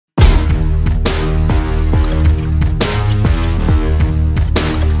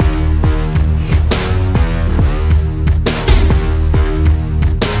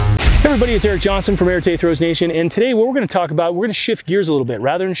everybody, it's Eric Johnson from Arete Throws Nation, and today what we're going to talk about, we're going to shift gears a little bit.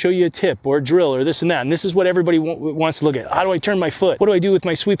 Rather than show you a tip or a drill or this and that, and this is what everybody wants to look at. How do I turn my foot? What do I do with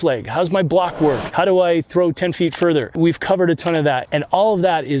my sweep leg? How's my block work? How do I throw 10 feet further? We've covered a ton of that, and all of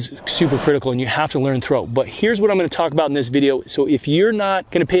that is super critical, and you have to learn throw. But here's what I'm going to talk about in this video. So if you're not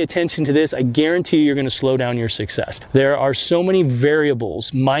going to pay attention to this, I guarantee you're going to slow down your success. There are so many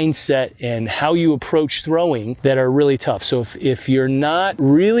variables, mindset, and how you approach throwing that are really tough. So if you're not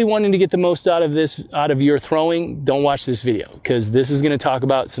really wanting to get the most out of your throwing, don't watch this video, because this is going to talk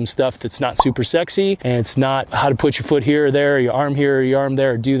about some stuff that's not super sexy, and it's not how to put your foot here or there, or your arm here or your arm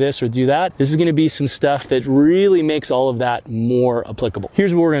there, or do this or do that. This is going to be some stuff that really makes all of that more applicable.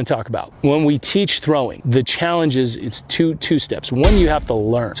 Here's what we're going to talk about. When we teach throwing, the challenge is it's two steps. One, you have to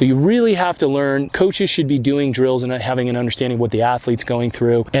learn. So you really have to learn. Coaches should be doing drills and having an understanding of what the athlete's going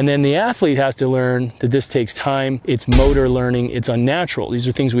through. And then the athlete has to learn that this takes time. It's motor learning. It's unnatural. These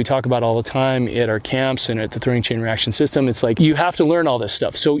are things we talk about all the time at our camps and at the throwing chain reaction system. It's like you have to learn all this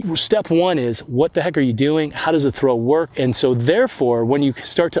stuff. So step one is, what the heck are you doing? How does a throw work? And so therefore, when you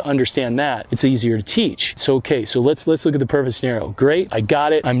start to understand that, it's easier to teach. So okay, so let's look at the perfect scenario. Great, I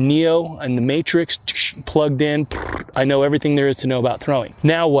got it. I'm Neo. I'm the Matrix, plugged in. I know everything there is to know about throwing.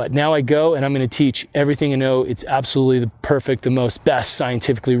 Now what? Now I go and I'm going to teach everything I know. It's absolutely the perfect, the most best,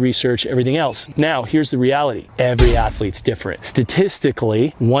 scientifically researched, everything else. Now here's the reality. Every athlete's different.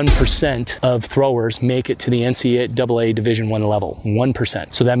 Statistically, 1% of throwers make it to the NCAA Division I level.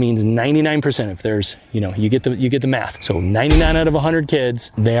 1%. So that means 99%. If there's, you get the math. So 99 out of 100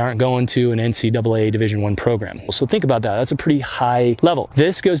 kids, they aren't going to an NCAA Division I program. So think about that. That's a pretty high level.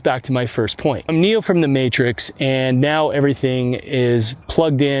 This goes back to my first point. I'm Neo from the Matrix, and now everything is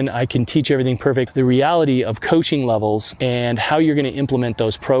plugged in. I can teach everything perfect. The reality of coaching levels and how you're going to implement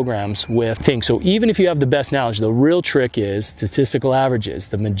those programs with things. So even if you have the best knowledge, the real trick is statistical averages.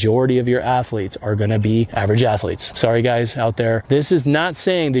 The majority of your athletes are going to be average athletes. Sorry guys out there. This is not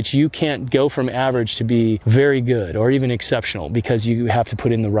saying that you can't go from average to be very good or even exceptional, because you have to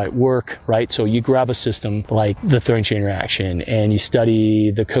put in the right work, right? So you grab a system like the throwing chain reaction, and you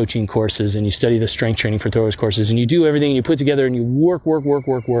study the coaching courses, and you study the strength training for throwers courses, and you do everything, you put together, and you work.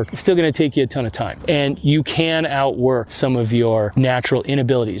 It's still going to take you a ton of time, and you can outwork some of your natural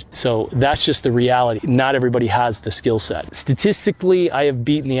inabilities. So that's just the reality. Not everybody has the skill set. Statistically, I have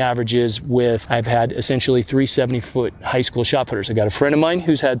beaten the averages I've had essentially 3 70-foot high school shot putters. I got a friend of mine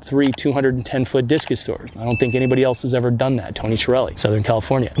who's had 3 210-foot discus throwers. I don't think anybody else has ever done that. Tony Chiarelli, Southern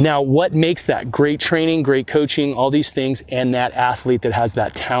California. Now, what makes that? Great training, great coaching, all these things, and that athlete that has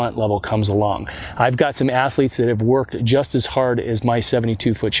that talent level comes along. I've got some athletes that have worked just as hard as my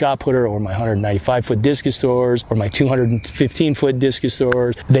 72-foot shot putter, or my 195-foot discus throwers, or my 215-foot discus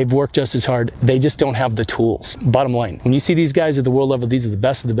throwers. They've worked just as hard. They just don't have the tools. Bottom line, when you see these guys at the world level, these are the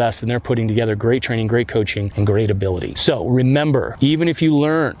best of the best, and they're putting together great training, great coaching, and great ability. So remember, even if you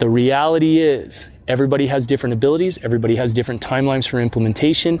learn, the reality is everybody has different abilities. Everybody has different timelines for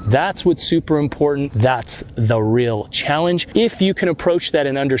implementation. That's what's super important. That's the real challenge. If you can approach that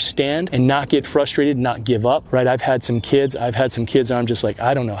and understand and not get frustrated, not give up, right? I've had some kids I'm just like,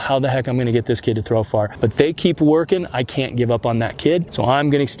 I don't know how the heck I'm going to get this kid to throw far, but they keep working. I can't give up on that kid. So I'm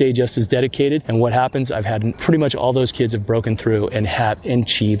going to stay just as dedicated. And what happens? I've had pretty much all those kids have broken through and have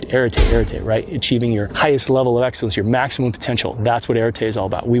achieved Arete, right? Achieving your highest level of excellence, your maximum potential. That's what Arete is all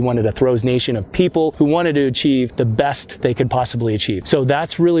about. We wanted a throws nation of people who wanted to achieve the best they could possibly achieve. So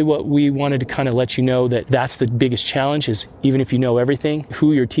that's really what we wanted to kind of let you know, that that's the biggest challenge, is even if you know everything,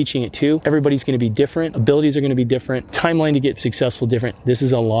 who you're teaching it to, everybody's going to be different. Abilities are going to be different. Timeline to get successful different. This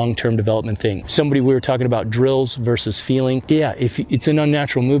is a long-term development thing. We were talking about drills versus feeling. Yeah, if it's an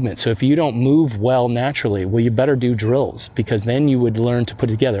unnatural movement. So if you don't move well naturally, well, you better do drills, because then you would learn to put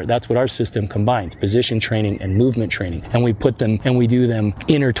it together. That's what our system combines: position training and movement training. And we put them and we do them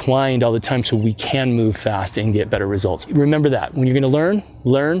intertwined all the time, so we can move fast and get better results. Remember that when you're going to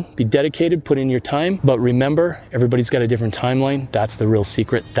learn, be dedicated, put in your time. But remember, everybody's got a different timeline. That's the real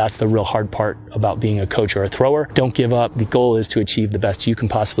secret. That's the real hard part about being a coach or a thrower. Don't give up. The goal is to achieve the best you can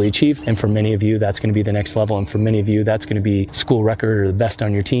possibly achieve. And for many of you, that's going to be the next level. And for many of you, that's going to be school record, or the best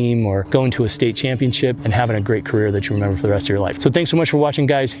on your team, or going to a state championship and having a great career that you remember for the rest of your life. So thanks so much for watching,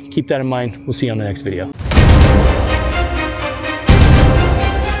 guys. Keep that in mind. We'll see you on the next video.